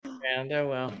And oh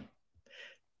well.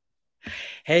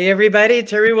 Hey everybody,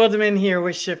 Terry Wilderman here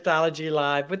with Shiftology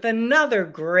Live with another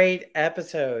great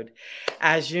episode.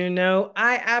 As you know,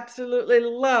 I absolutely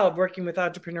love working with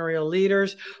entrepreneurial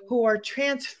leaders who are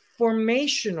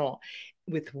transformational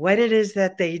with what it is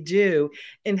that they do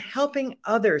in helping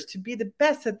others to be the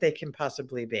best that they can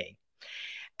possibly be.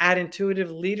 At Intuitive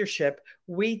Leadership,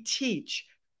 we teach,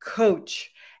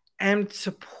 coach, and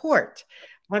support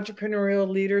entrepreneurial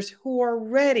leaders who are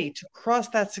ready to cross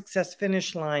that success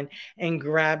finish line and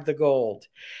grab the gold.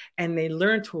 And they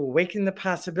learn to awaken the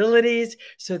possibilities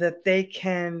so that they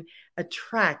can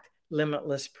attract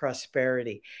limitless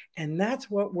prosperity. And that's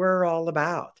what we're all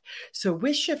about. So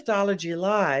with Shiftology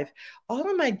Live, all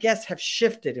of my guests have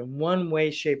shifted in one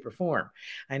way, shape, or form.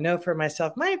 I know for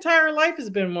myself, my entire life has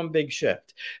been one big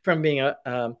shift from being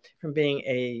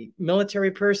a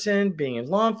military person, being in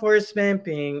law enforcement,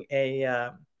 being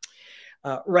a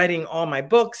writing all my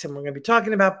books, and we're going to be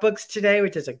talking about books today,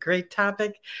 which is a great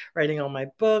topic. Writing all my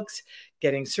books,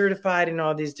 getting certified in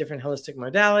all these different holistic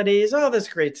modalities, all this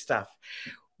great stuff.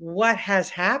 What has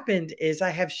happened is I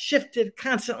have shifted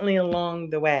constantly along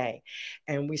the way.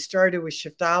 And we started with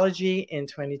Shiftology in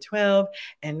 2012,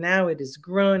 and now it has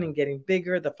grown and getting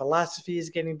bigger. The philosophy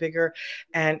is getting bigger.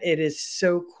 And it is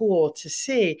so cool to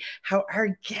see how our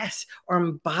guests are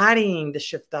embodying the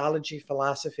Shiftology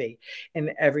philosophy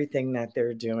in everything that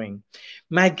they're doing.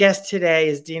 My guest today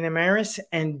is Dina Maris,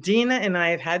 and Dina and I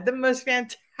have had the most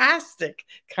fantastic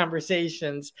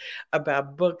conversations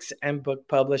about books and book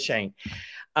publishing.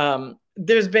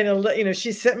 There's been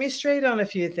she set me straight on a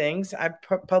few things. I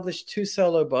published 2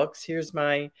 solo books. Here's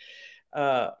my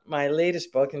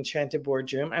latest book, Enchanted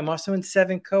Boardroom. I'm also in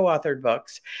 7 co-authored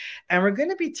books, and we're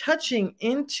going to be touching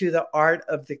into the art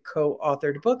of the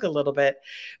co-authored book a little bit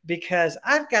because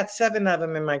I've got 7 of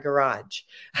them in my garage.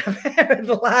 I've had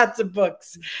lots of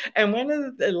books, and one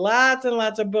of the lots and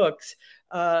lots of books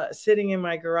sitting in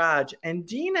my garage. And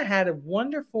Dina had a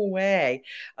wonderful way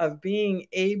of being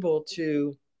able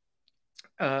to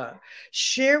uh,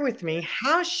 share with me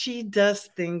how she does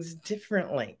things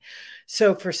differently.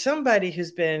 So, for somebody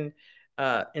who's been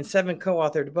in 7 co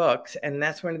authored books, and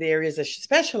that's one of the areas that she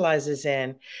specializes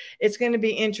in, it's going to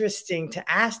be interesting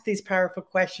to ask these powerful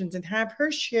questions and have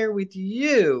her share with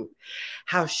you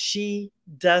how she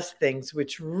does things,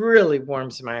 which really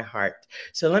warms my heart.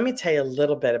 So, let me tell you a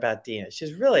little bit about Dina.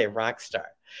 She's really a rock star.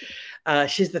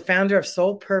 She's the founder of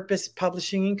Soul Purpose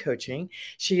Publishing and Coaching.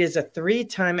 She is a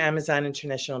 3-time Amazon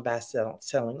International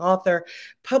best-selling author,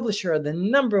 publisher of the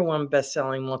 #1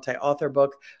 best-selling multi-author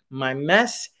book, My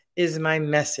Mess is My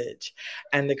Message,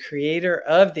 and the creator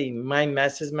of the My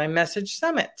Mess is My Message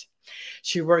Summit.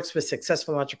 She works with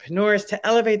successful entrepreneurs to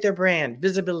elevate their brand,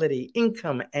 visibility,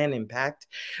 income, and impact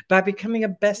by becoming a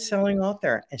best-selling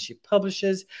author, and she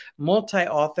publishes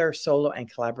multi-author, solo, and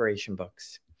collaboration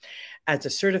books. As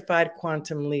a certified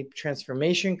quantum leap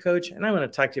transformation coach, and I want to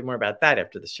talk to you more about that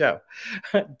after the show.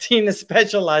 Tina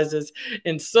specializes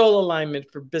in soul alignment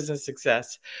for business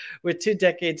success. With 2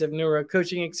 decades of neuro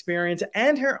coaching experience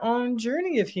and her own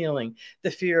journey of healing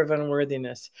the fear of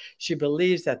unworthiness, she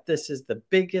believes that this is the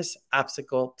biggest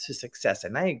obstacle to success.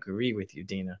 And I agree with you,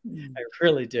 Dina. I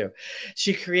really do.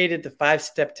 She created the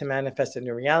 5-step to manifest a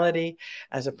new reality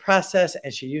as a process,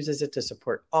 and she uses it to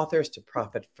support authors to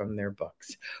profit from their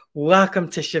books. Welcome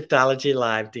to Shiftology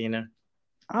Live, Dina.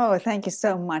 Oh, thank you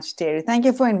so much, Terry. Thank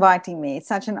you for inviting me. It's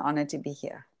such an honor to be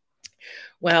here.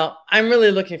 Well, I'm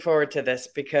really looking forward to this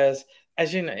because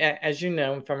as you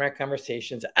know from our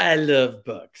conversations, I love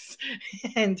books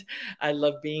and I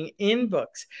love being in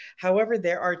books. However,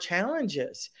 there are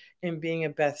challenges in being a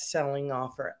best-selling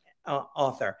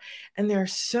author. And there are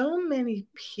so many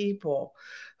people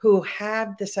who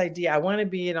have this idea. I want to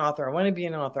be an author. I want to be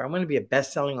an author. I want to be a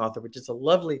best-selling author, which is a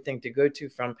lovely thing to go to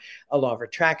from a law of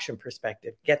attraction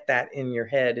perspective. Get that in your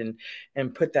head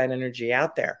and put that energy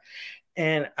out there.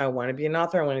 And I want to be an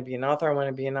author. I want to be an author. I want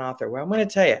to be an author. Well, I'm going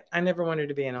to tell you, I never wanted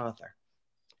to be an author.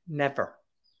 Never.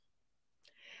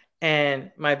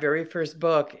 And my very first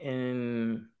book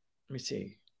in, let me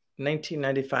see,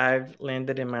 1995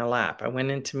 landed in my lap. I went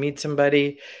in to meet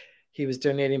somebody. He was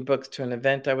donating books to an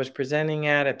event I was presenting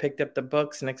at. I picked up the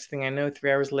books. Next thing I know,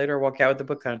 3 hours later, I walk out with the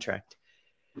book contract.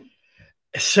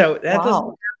 So that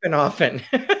doesn't happen often.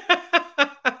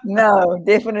 No,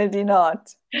 definitely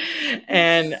not.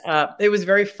 And it was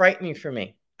very frightening for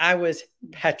me. I was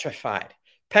petrified.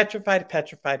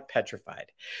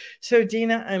 So,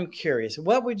 Dina, I'm curious,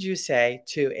 what would you say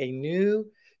to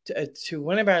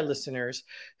one of our listeners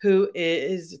to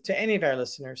any of our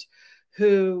listeners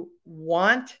who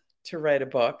want to write a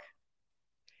book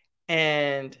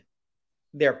and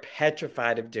they're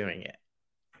petrified of doing it.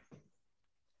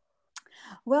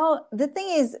 Well, the thing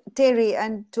is, Terry,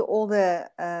 and to all the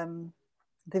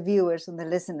viewers and the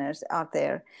listeners out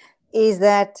there, is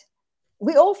that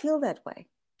we all feel that way.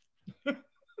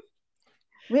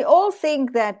 We all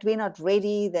think that we're not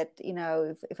ready, that,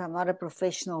 if I'm not a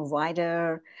professional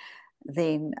writer,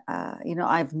 then,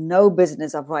 I have no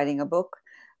business of writing a book.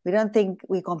 We don't think,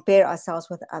 we compare ourselves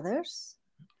with others.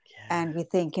 Yeah. And we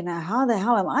think, how the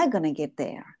hell am I going to get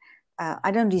there?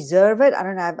 I don't deserve it.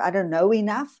 I don't know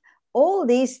enough. All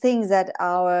these things that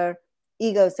our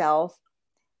ego self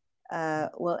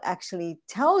will actually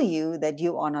tell you that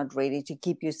you are not ready, to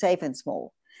keep you safe and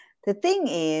small. The thing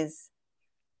is,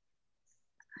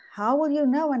 how will you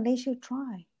know unless you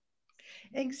try?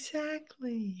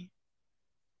 Exactly.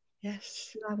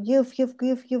 Yes.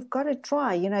 You've got to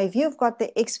try. If you've got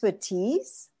the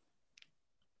expertise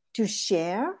to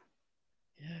share,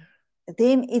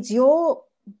 then it's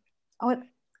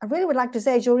I really would like to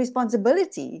say it's your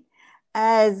responsibility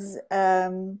as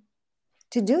to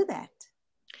do that.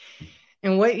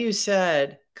 And what you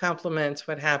said complements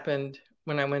what happened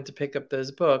when I went to pick up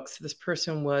those books. This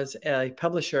person was a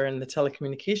publisher in the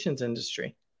telecommunications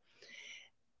industry.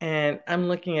 And I'm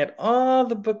looking at all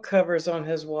the book covers on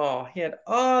his wall. He had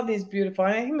all these beautiful,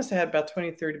 he must have had about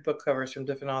 20, 30 book covers from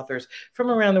different authors from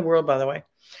around the world, by the way.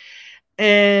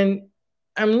 And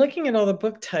I'm looking at all the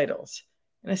book titles.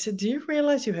 And I said, do you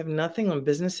realize you have nothing on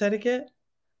business etiquette,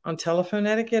 on telephone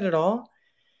etiquette at all?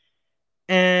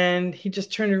 And he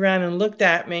just turned around and looked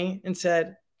at me and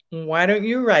said, why don't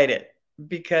you write it?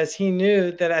 Because he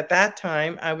knew that at that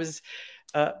time I was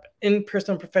in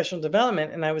personal and professional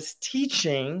development, and I was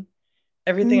teaching.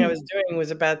 Everything I was doing was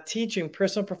about teaching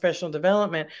personal and professional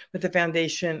development with the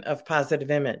foundation of positive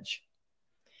image.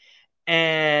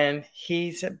 And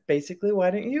he said, basically, why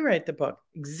don't you write the book?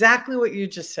 Exactly what you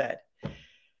just said.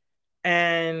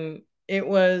 And it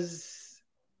was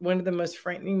one of the most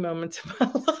frightening moments of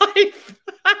my life.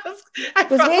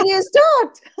 Where do you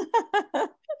start?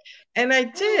 And I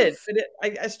did, but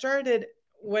I started.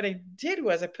 What I did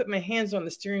was I put my hands on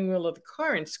the steering wheel of the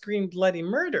car and screamed bloody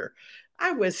murder.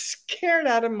 I was scared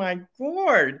out of my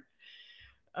gourd.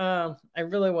 I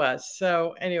really was.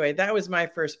 So anyway, that was my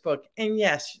first book. And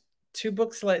yes, 2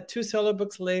 solo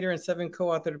books later and 7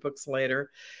 co-authored books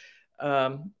later.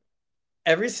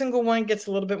 Every single one gets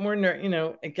a little bit more,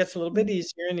 it gets a little bit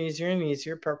easier and easier and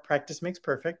easier. Practice makes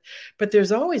perfect. But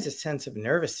there's always a sense of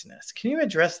nervousness. Can you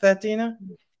address that, Dina?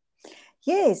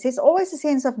 Yes, there's always a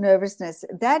sense of nervousness.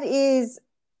 That is,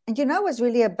 and what's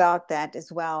really about that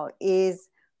as well is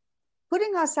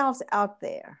putting ourselves out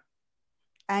there.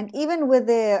 And even with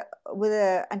the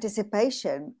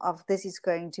anticipation of this is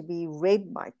going to be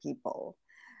read by people,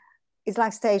 it's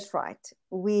like stage fright.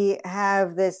 We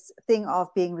have this thing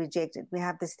of being rejected. We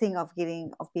have this thing of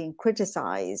being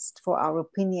criticized for our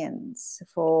opinions,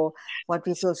 for what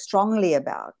we feel strongly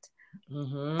about.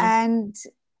 Mm-hmm.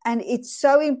 And it's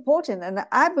so important. And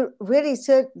I really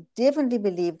definitely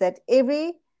believe that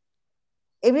every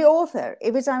author,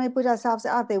 every time we put ourselves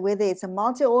out there, whether it's a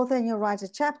multi-author and you write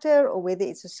a chapter or whether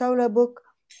it's a solo book,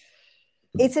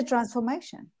 it's a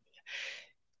transformation.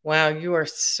 Wow, you are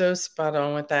so spot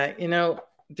on with that.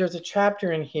 There's a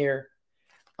chapter in here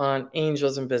on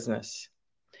angels in business.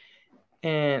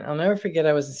 And I'll never forget,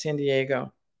 I was in San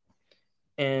Diego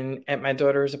and at my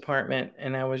daughter's apartment,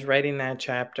 and I was writing that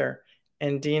chapter.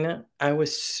 And Dina, I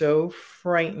was so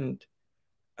frightened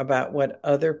about what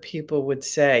other people would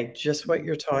say, just what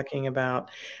you're talking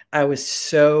about. I was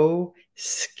so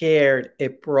scared,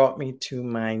 it brought me to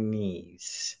my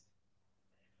knees.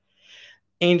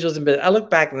 Angels in business. I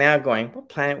look back now going, what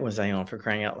planet was I on, for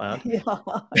crying out loud? Yeah,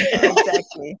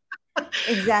 exactly.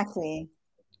 Exactly.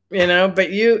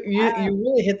 But you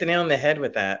really hit the nail on the head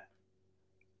with that.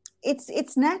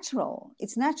 It's natural.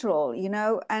 It's natural,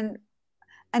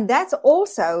 and that's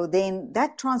also then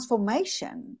that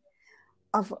transformation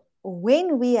of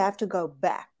when we have to go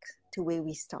back to where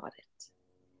we started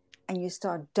and you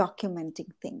start documenting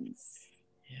things,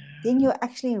 then you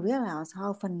actually realize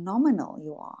how phenomenal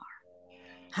you are,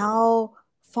 how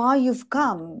far you've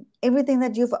come, everything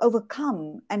that you've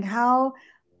overcome, and how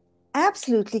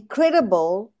absolutely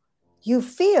credible you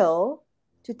feel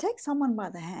to take someone by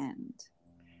the hand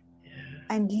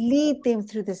and lead them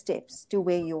through the steps to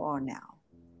where you are now.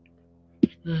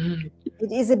 Mm-hmm.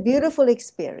 It is a beautiful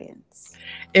experience.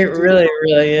 It really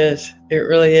is. It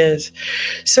really is.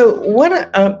 So what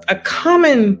a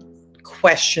common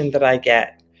question that I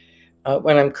get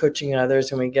when I'm coaching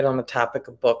others and we get on the topic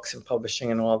of books and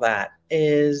publishing and all that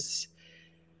is,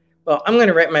 well, I'm going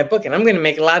to write my book and I'm going to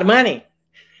make a lot of money.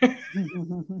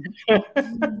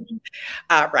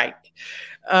 All right.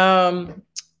 Um,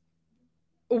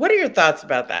 what are your thoughts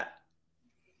about that?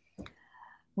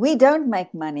 We don't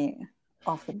make money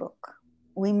off the book.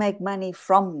 We make money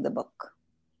from the book.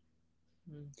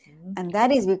 Mm-hmm. And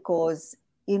that is because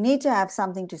you need to have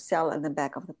something to sell in the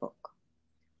back of the book.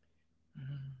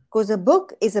 Because the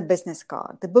book is a business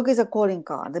card. The book is a calling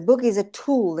card. The book is a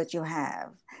tool that you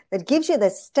have that gives you the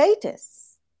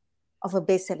status of a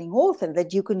best-selling author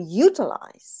that you can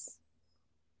utilize.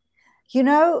 You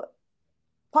know,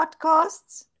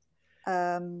 podcasts,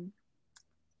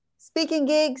 speaking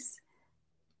gigs,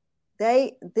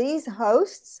 these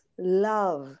hosts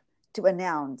love to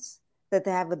announce that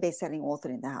they have a best-selling author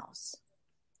in the house.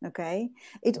 Okay?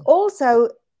 It also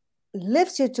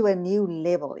lifts you to a new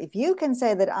level. If you can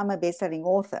say that I'm a best-selling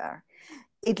author,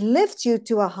 it lifts you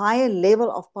to a higher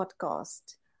level of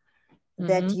podcast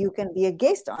that you can be a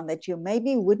guest on that you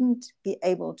maybe wouldn't be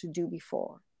able to do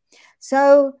before.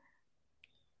 So,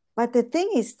 but the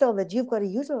thing is still that you've got to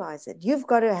utilize it. You've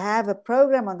got to have a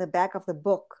program on the back of the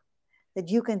book that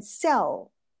you can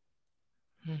sell.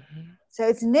 Mm-hmm. So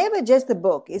it's never just the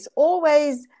book. It's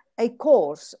always a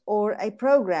course or a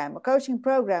program, a coaching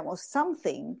program or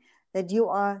something that you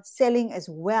are selling as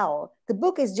well. The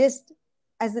book is just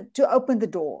to open the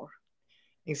door.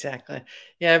 Exactly.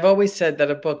 Yeah, I've always said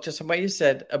that a book, just what you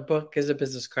said, a book is a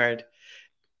business card.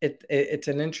 It's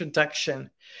an introduction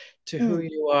to who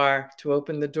you are, to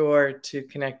open the door to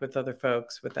connect with other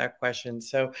folks without question.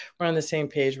 So we're on the same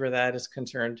page where that is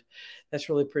concerned. That's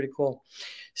really pretty cool.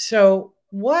 So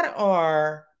what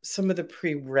are some of the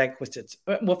prerequisites?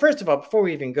 Well, first of all, before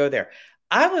we even go there,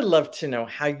 I would love to know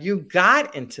how you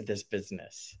got into this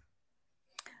business.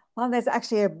 Well, there's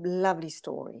actually a lovely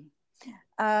story.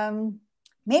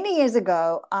 Many years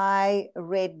ago, I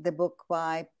read the book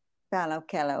by Paulo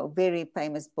Coelho, very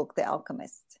famous book, The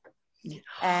Alchemist.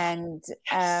 And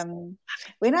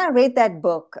when I read that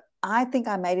book, I think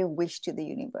I made a wish to the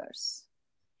universe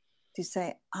to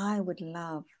say, I would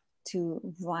love to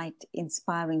write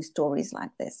inspiring stories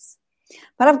like this.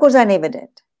 But of course, I never did.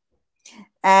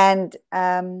 And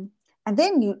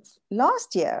then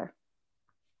last year,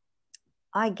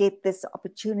 I get this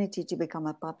opportunity to become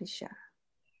a publisher.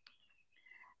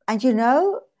 And you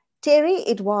know, Terry,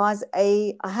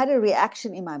 I had a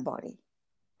reaction in my body.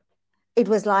 It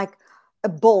was like a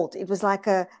bolt. It was like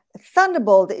a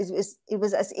thunderbolt. It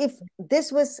was as if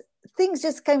things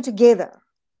just came together.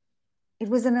 It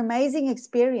was an amazing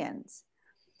experience.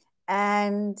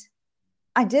 And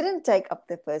I didn't take up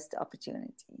the first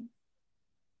opportunity.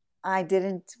 I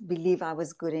didn't believe I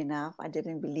was good enough. I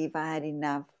didn't believe I had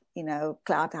enough,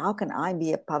 clout. How can I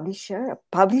be a publisher? A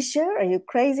publisher? Are you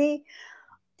crazy?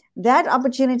 That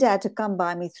opportunity had to come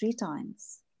by me 3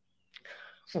 times.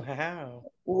 Wow.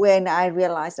 When I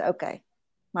realized, okay,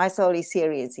 my soul is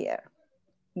serious here.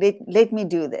 Let me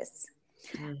do this.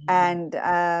 Mm-hmm. And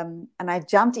I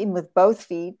jumped in with both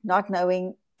feet, not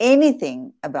knowing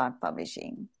anything about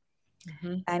publishing.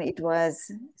 Mm-hmm. And it was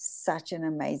such an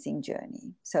amazing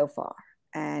journey so far.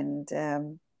 And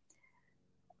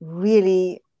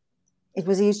really, it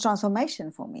was a huge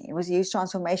transformation for me. It was a huge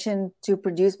transformation to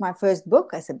produce my first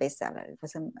book as a bestseller. It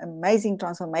was an amazing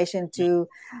transformation to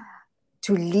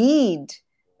lead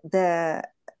to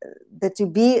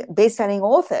be best-selling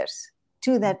authors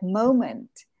to that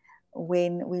moment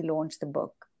when we launched the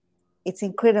book. It's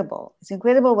incredible. It's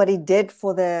incredible what it did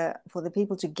for the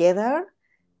people together,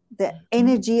 the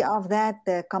energy of that,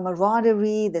 the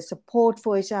camaraderie, the support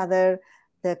for each other,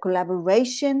 the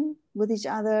collaboration with each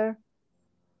other.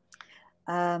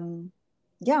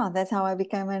 That's how I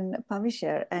became a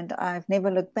publisher, and I've never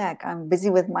looked back. I'm busy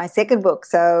with my second book,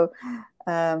 so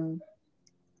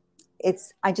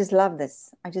I just love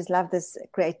this. I just love this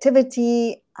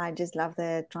creativity. I just love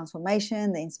the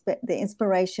transformation, the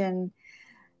inspiration.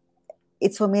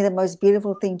 It's for me the most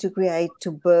beautiful thing to create,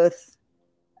 to birth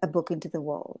a book into the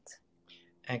world.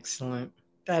 Excellent.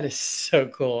 That is so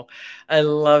cool. I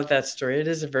love that story. It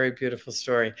is a very beautiful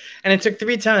story. And it took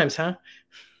 3 times, huh?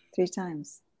 3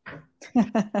 times.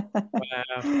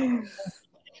 Wow.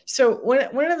 So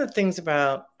one of the things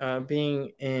about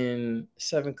being in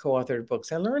 7 co-authored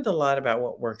books, I learned a lot about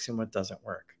what works and what doesn't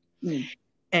work.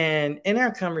 And in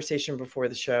our conversation before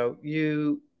the show,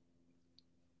 you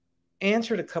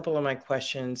answered a couple of my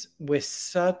questions with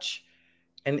such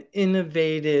an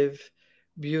innovative,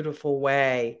 beautiful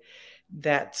way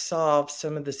that solved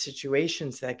some of the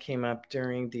situations that came up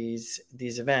during these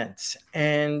events.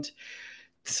 And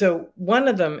so one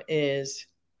of them is,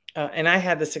 and I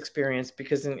had this experience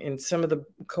because in some of the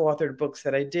co-authored books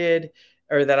that I did,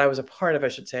 or that I was a part of, I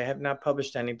should say. I have not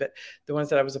published any, but the ones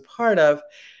that I was a part of,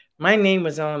 my name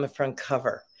was not on the front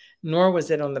cover, nor was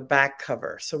it on the back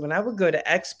cover. So when I would go to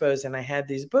expos and I had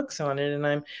these books on it and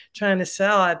I'm trying to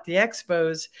sell at the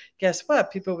expos, guess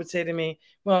what? People would say to me,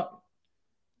 well,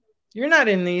 you're not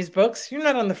in these books. You're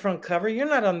not on the front cover. You're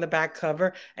not on the back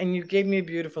cover. And you gave me a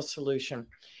beautiful solution.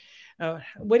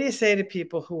 What do you say to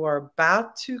people who are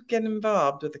about to get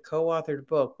involved with a co-authored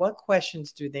book? What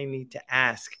questions do they need to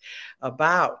ask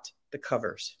about the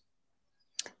covers?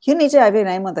 You need to have your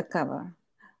name on the cover.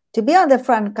 To be on the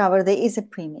front cover, there is a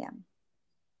premium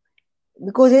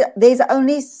because there's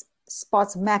only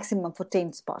spots maximum for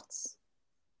 10 spots.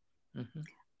 Mm-hmm.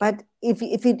 But if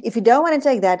you don't want to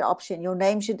take that option, your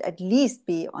name should at least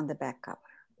be on the back cover.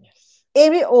 Yes.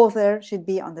 Every author should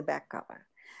be on the back cover.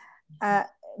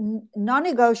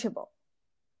 Non-negotiable.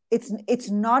 It's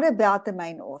not about the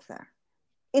main author.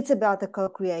 It's about the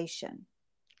co-creation.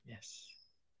 Yes.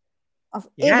 Of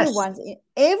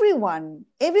everyone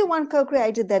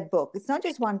co-created that book. It's not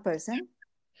just one person.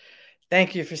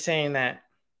 Thank you for saying that.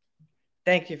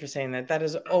 Thank you for saying that. That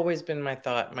has always been my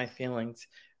thought, my feelings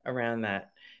around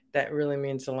that. That really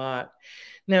means a lot.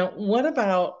 Now, what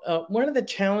about one of the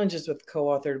challenges with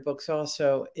co-authored books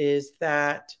also is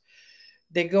that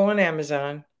they go on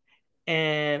Amazon,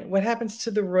 and what happens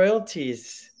to the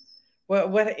royalties?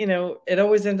 What it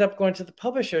always ends up going to the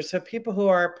publisher. So people who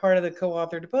are part of the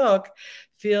co-authored book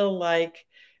feel like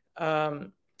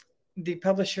the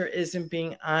publisher isn't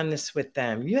being honest with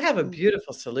them. You have a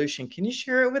beautiful solution. Can you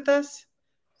share it with us?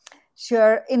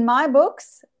 Sure. In my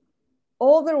books,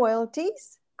 all the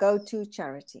royalties go to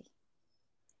charity.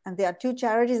 And there are two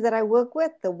charities that I work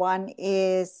with. The one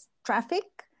is Traffic.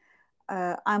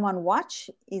 I'm on Watch,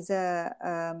 is a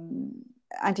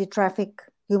anti-traffic,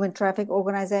 human traffic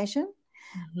organization.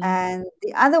 Mm-hmm. And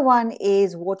the other one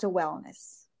is Water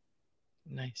Wellness.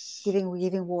 Nice.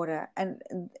 Giving water. And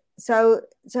so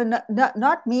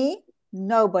not me,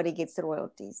 nobody gets the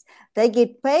royalties. They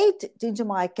get paid into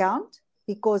my account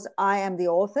because I am the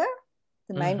author,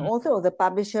 the main mm-hmm. author or the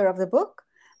publisher of the book.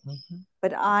 Mm-hmm.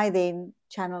 But I then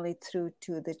channel it through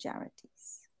to the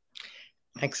charities.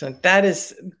 Excellent. That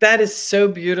is so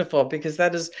beautiful, because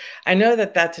I know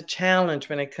that's a challenge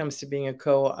when it comes to being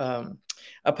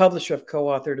a publisher of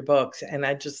co-authored books. And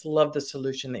I just love the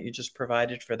solution that you just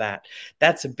provided for that.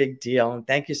 That's a big deal. And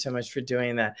thank you so much for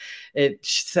doing that. It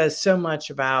says so much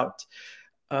about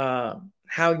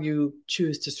how you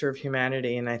choose to serve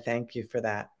humanity. And I thank you for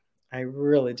that. I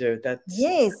really do.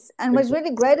 Yes. And what's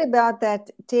really great about that,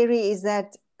 Terry, is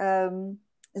that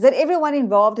everyone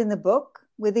involved in the book,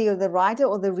 whether you're the writer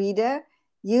or the reader,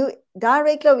 you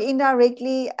directly or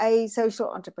indirectly a social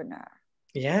entrepreneur.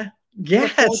 Yeah.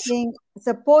 Yes.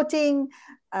 Supporting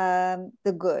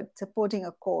the good, supporting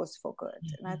a cause for good.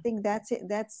 Mm-hmm. And I think that's it.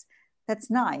 That's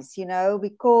nice,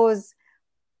 because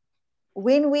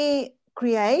when we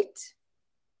create,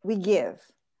 we give.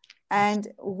 And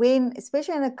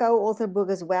especially in a co-author book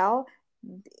as well,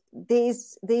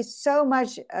 there's so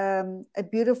much a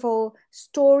beautiful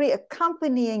story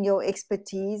accompanying your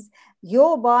expertise.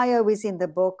 Your bio is in the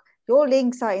book. Your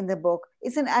links are in the book.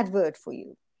 It's an advert for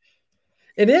you.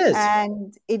 It is.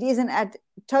 And it is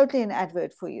totally an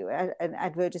advert for you, an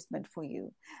advertisement for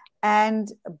you. And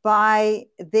by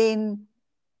then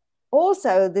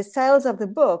also the sales of the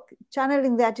book,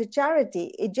 channeling that to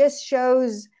charity, it just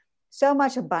shows so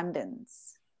much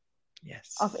abundance.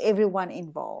 Yes. Of everyone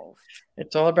involved.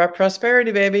 It's all about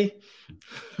prosperity, baby.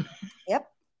 Yep.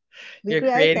 You're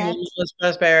creating limitless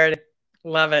prosperity.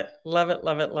 Love it. Love it.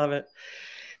 Love it. Love it.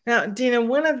 Now, Dina,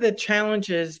 one of the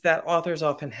challenges that authors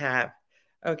often have,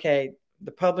 okay,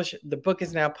 the book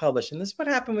is now published, and this is what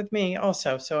happened with me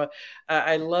also. So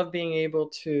I love being able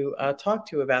to talk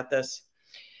to you about this.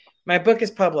 My book is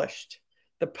published.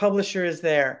 The publisher is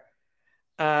there.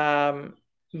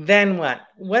 Then what?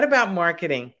 What about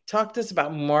marketing? Talk to us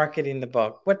about marketing the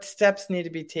book. What steps need to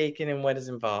be taken and what is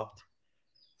involved?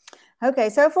 Okay,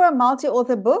 so for a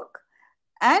multi-author book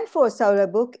and for a solo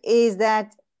book is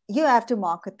that you have to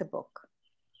market the book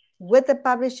with the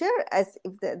publisher. As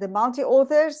if the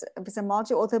multi-authors, if it's a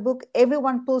multi-author book,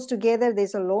 everyone pulls together.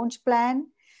 There's a launch plan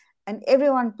and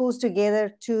everyone pulls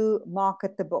together to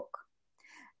market the book.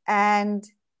 And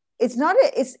it's not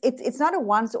a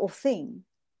once-off thing.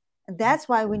 That's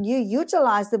why when you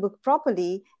utilize the book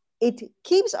properly, it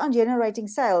keeps on generating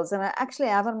sales. And I actually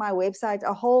have on my website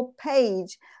a whole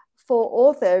page for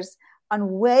authors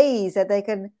on ways that they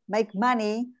can make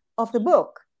money off the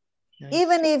book. Nice.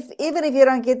 Even if you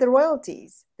don't get the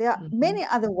royalties, there are mm-hmm. many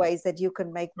other ways that you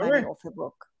can make money off the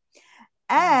book.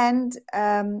 And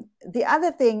the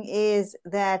other thing is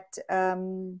that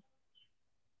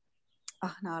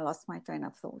Oh, no, I lost my train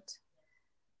of thought.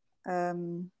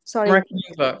 Sorry. Marketing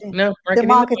book. No, The marketing.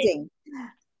 marketing.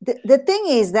 The thing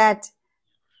is that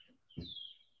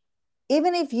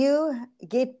even if you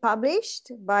get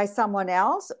published by someone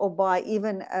else or by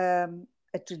even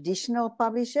a traditional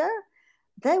publisher,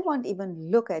 they won't even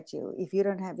look at you if you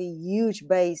don't have a huge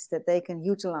base that they can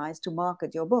utilize to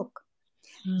market your book.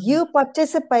 You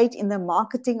participate in the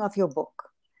marketing of your book.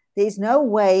 There's no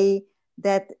way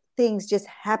that things just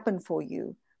happen for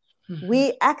you.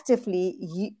 We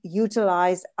actively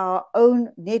utilize our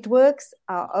own networks,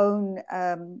 our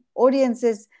own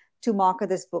audiences to market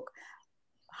this book.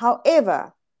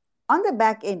 However, on the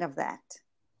back end of that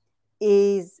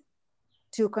is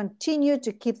to continue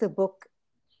to keep the book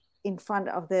in front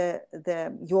of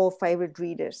your favorite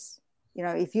readers. You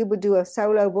know, if you would do a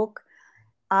solo book,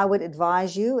 I would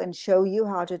advise you and show you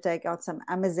how to take out some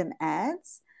Amazon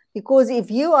ads, because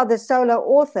if you are the solo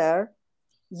author,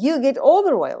 you get all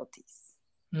the royalties.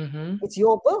 Mm-hmm. It's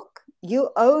your book. You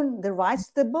own the rights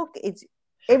to the book.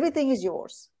 Everything is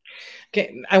yours.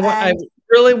 Okay, I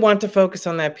really want to focus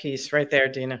on that piece right there,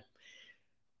 Dina.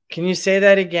 Can you say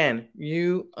that again?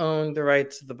 You own the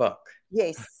rights to the book.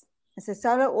 Yes. As a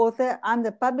solo author, I'm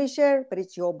the publisher, but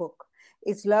it's your book.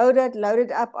 It's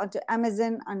loaded up onto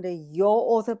Amazon under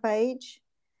your author page.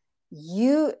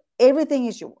 Everything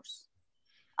is yours.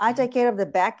 I take care of the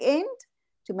back end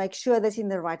to make sure that's in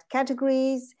the right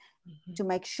categories, to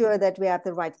make sure that we have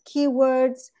the right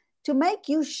keywords, to make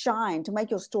you shine, to make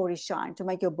your story shine, to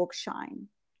make your book shine.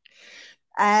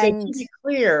 And so to be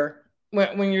clear,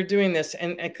 when you're doing this,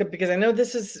 and because I know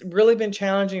this has really been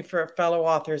challenging for fellow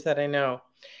authors that I know,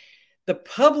 the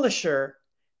publisher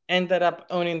ended up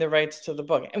owning the rights to the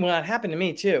book. And that happened to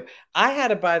me too. I had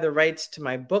to buy the rights to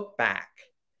my book back.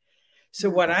 So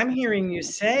what I'm hearing you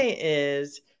say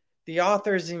is the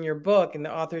authors in your book and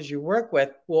the authors you work with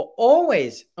will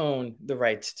always own the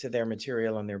rights to their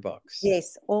material and their books.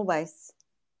 Yes, always.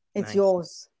 It's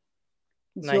yours.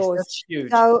 It's yours. That's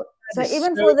huge. So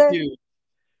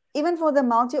even for the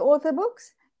multi-author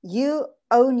books, you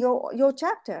own your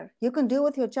chapter. You can do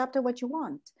with your chapter what you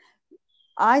want.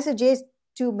 I suggest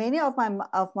to many of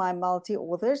my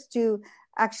multi-authors to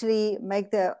actually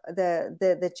make your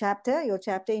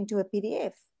chapter into a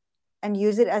PDF and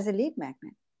use it as a lead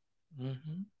magnet.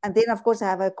 Mm-hmm. And then, of course, I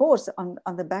have a course on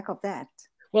the back of that.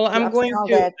 Well, I'm going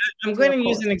to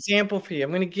use an example for you.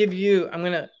 I'm going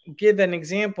to give an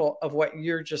example of what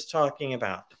you're just talking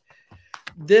about.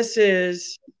 This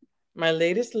is my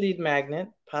latest lead magnet,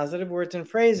 Positive Words and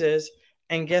Phrases.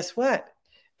 And guess what?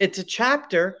 It's a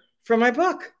chapter from my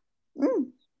book.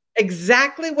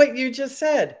 Exactly what you just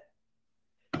said.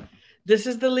 This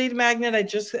is the lead magnet.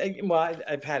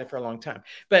 I've had it for a long time,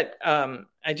 but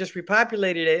I just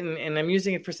repopulated it and I'm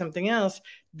using it for something else.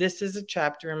 This is a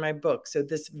chapter in my book. So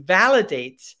this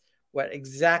validates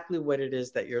exactly what it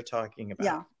is that you're talking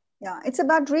about. Yeah. It's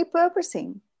about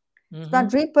repurposing. Mm-hmm. It's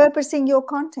about repurposing your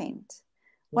content. Yes.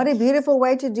 What a beautiful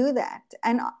way to do that.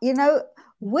 And,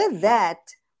 with that,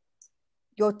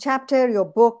 your chapter, your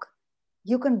book,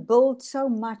 you can build so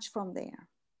much from there.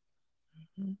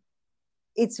 Mm-hmm.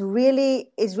 It's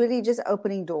really just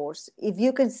opening doors. If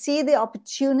you can see the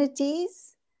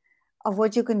opportunities of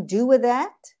what you can do with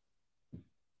that,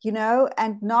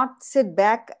 and not sit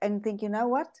back and think, you know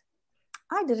what?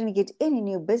 I didn't get any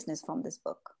new business from this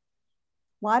book.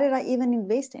 Why did I even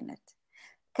invest in it?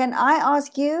 Can I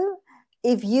ask you,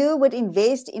 if you would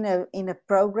invest in a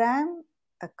program,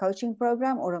 a coaching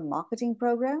program or a marketing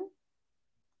program,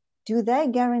 do they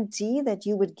guarantee that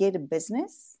you would get a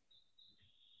business?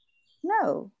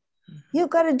 No. You've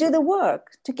got to do the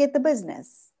work to get the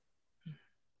business.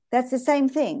 That's the same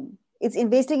thing. It's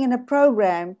investing in a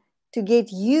program to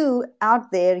get you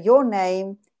out there, your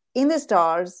name in the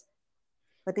stars,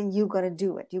 but then you got to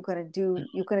do it. You got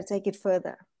to take it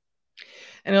further.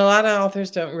 And a lot of authors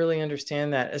don't really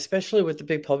understand that, especially with the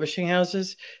big publishing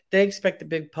houses. They expect the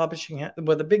big publishing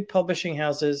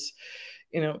houses,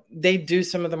 they do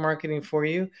some of the marketing for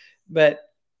you, but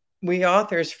we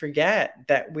authors forget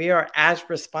that we are as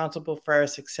responsible for our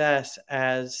success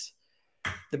as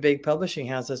the big publishing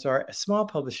houses or small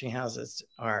publishing houses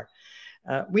are.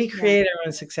 We create our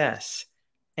own success,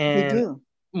 and we do.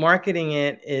 Marketing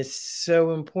it is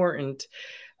so important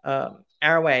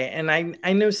our way. And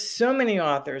I know so many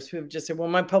authors who have just said, well,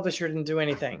 my publisher didn't do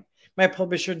anything. My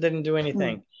publisher didn't do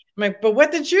anything. I'm like, but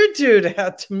what did you do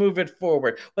to move it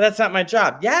forward? Well, that's not my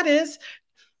job. Yeah, it is.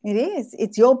 It is.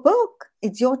 It's your book.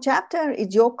 It's your chapter.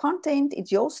 It's your content.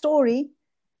 It's your story.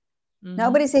 Mm-hmm.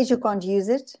 Nobody says you can't use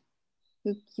it.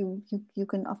 You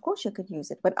can, of course you could use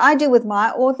it. What I do with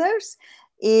my authors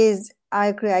is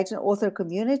I create an author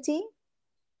community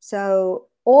So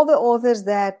all the authors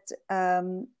that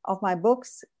of my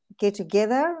books get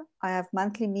together. I have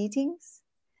monthly meetings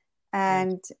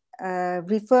and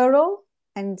referral,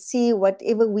 and see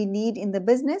whatever we need in the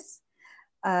business,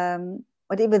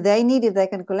 whatever they need, if they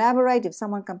can collaborate, if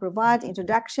someone can provide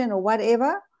introduction or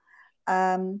whatever,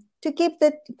 to keep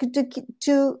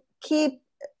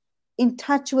in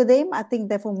touch with them. I think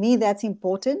that for me, that's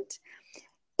important.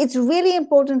 It's really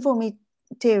important for me,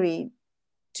 Terry,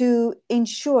 to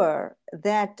ensure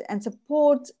that and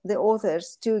support the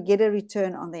authors to get a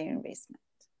return on their investment,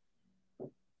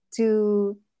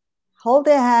 to hold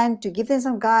their hand, to give them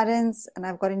some guidance. And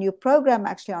I've got a new program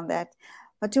actually on that,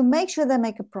 but to make sure they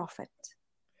make a profit.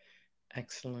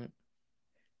 Excellent.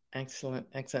 Excellent.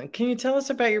 Excellent. Can you tell us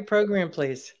about your program,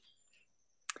 please?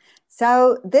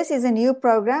 So this is a new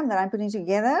program that I'm putting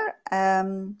together.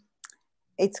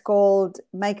 It's called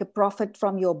Make a Profit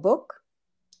from Your Book.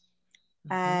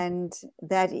 And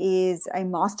that is a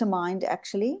mastermind,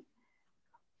 actually.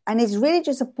 And it's really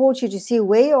to support you to see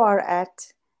where you are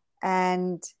at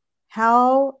and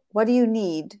what do you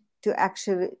need to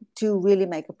really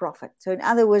make a profit. So in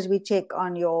other words, we check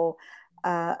on your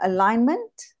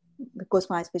alignment, because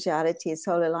my specialty is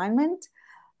soul alignment.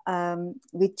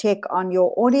 We check on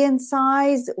your audience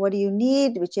size. What do you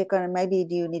need? We check on maybe,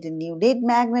 do you need a new lead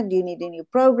magnet? Do you need a new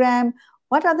program?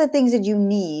 What are the things that you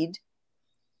need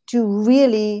to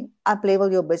really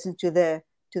up-level your business to the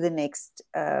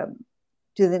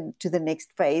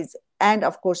next phase, and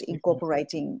of course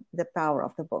incorporating the power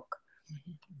of the book.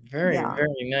 Very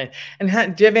nice. And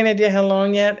do you have any idea how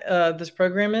long yet this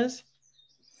program is?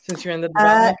 Since you're in the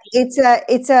development,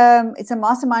 it's a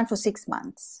mastermind for 6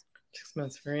 months. 6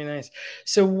 months, very nice.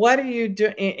 So what are you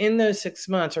doing in those 6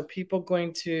 months? Are people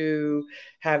going to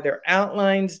have their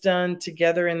outlines done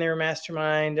together in their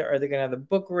mastermind? Are they going to have the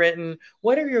book written?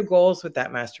 What are your goals with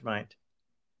that mastermind?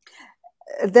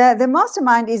 The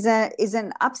mastermind is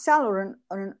an upsell or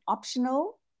an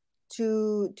optional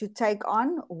to take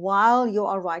on while you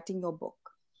are writing your book.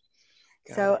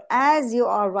 So as you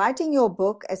are writing your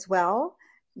book as well,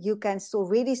 you can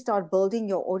already start building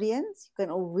your audience. You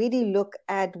can already look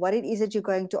at what it is that you're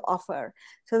going to offer,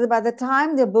 so that by the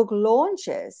time the book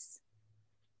launches,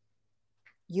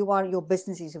 your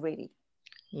business is ready.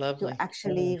 Lovely. To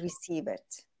actually receive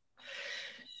it.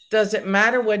 Does it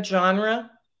matter what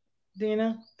genre,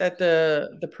 Dina, that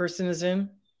the person is in?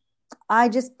 I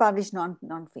just publish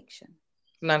nonfiction.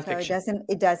 Nonfiction. So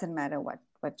it doesn't matter what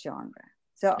genre.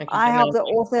 So I help the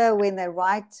author when they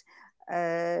write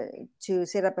to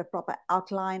set up a proper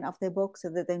outline of their book, so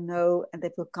that they know and they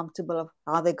feel comfortable of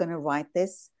how they're going to write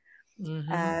this.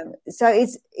 So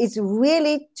it's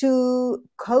really to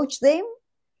coach them,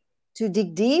 to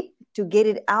dig deep, to get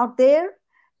it out there,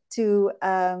 to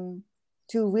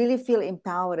really feel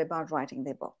empowered about writing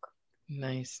their book.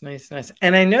 Nice.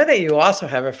 And I know that you also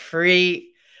have a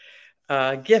free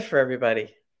gift for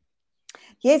everybody.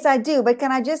 Yes, I do. But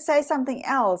can I just say something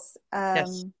else?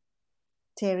 Yes.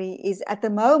 Terry, is at the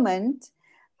moment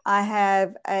I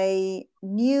have a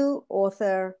new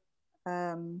author,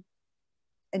 a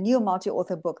new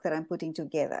multi-author book that I'm putting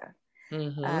together.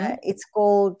 It's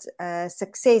called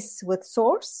Success with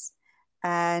Source,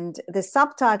 and the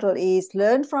subtitle is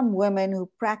Learn from Women Who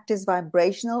Practice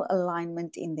Vibrational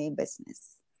Alignment in Their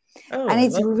Business. And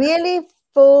it's really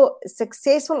for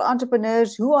successful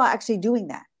entrepreneurs who are actually doing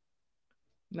that.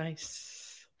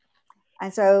 Nice.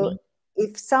 And so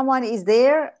if someone is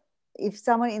there, if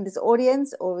someone in this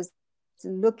audience or is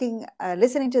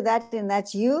listening to that, and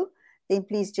that's you, then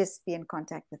please just be in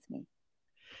contact with me.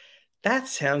 That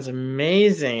sounds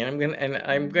amazing.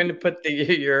 I'm going to put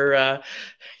your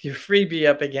freebie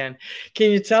up again.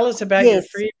 Can you tell us about your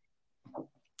freebie?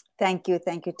 Thank you,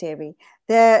 Terry.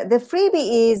 The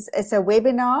freebie is a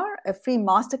webinar, a free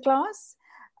masterclass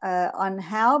on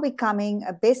how becoming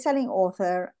a best-selling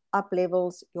author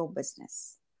up-levels your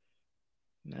business.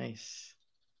 Nice.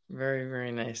 Very,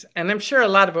 very nice. And I'm sure a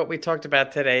lot of what we talked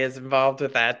about today is involved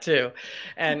with that too.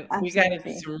 And we got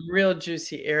into some real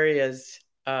juicy areas.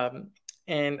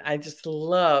 And I just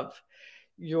love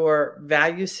your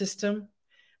value system.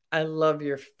 I love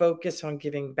your focus on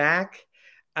giving back.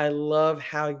 I love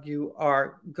how you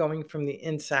are going from the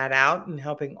inside out and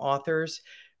helping authors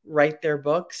write their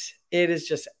books. It is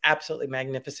just absolutely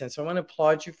magnificent. So I want to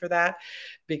applaud you for that,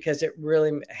 because it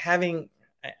really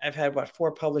I've had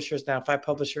 4 publishers now, 5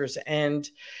 publishers, and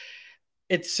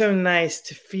it's so nice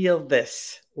to feel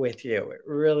this with you. It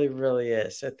really, really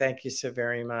is. So thank you so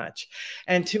very much.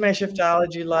 And to my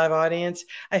Shiftology Live audience,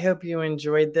 I hope you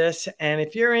enjoyed this. And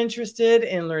if you're interested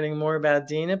in learning more about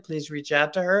Dina, please reach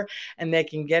out to her, and they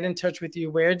can get in touch with you.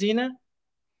 Where, Dina?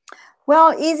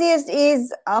 Well, easiest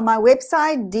is my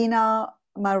website,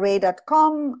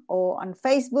 dinamarais.com, or on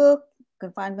Facebook. You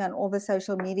can find me on all the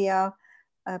social media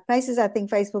places. I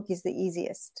think Facebook is the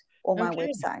easiest, or my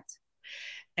website.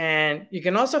 And you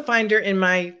can also find her in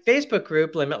my Facebook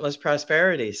group, Limitless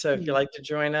Prosperity. So if you'd like to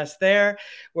join us there,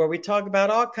 where we talk about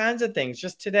all kinds of things.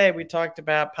 Just today, we talked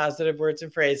about positive words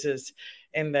and phrases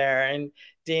in there. And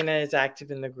Dina is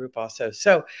active in the group also.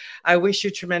 So I wish you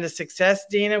tremendous success,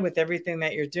 Dina, with everything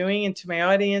that you're doing. And to my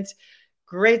audience,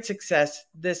 great success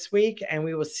this week. And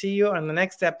we will see you on the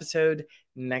next episode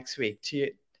next week.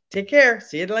 Take care.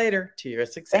 See you later. To your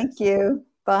success. Thank you.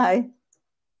 Bye.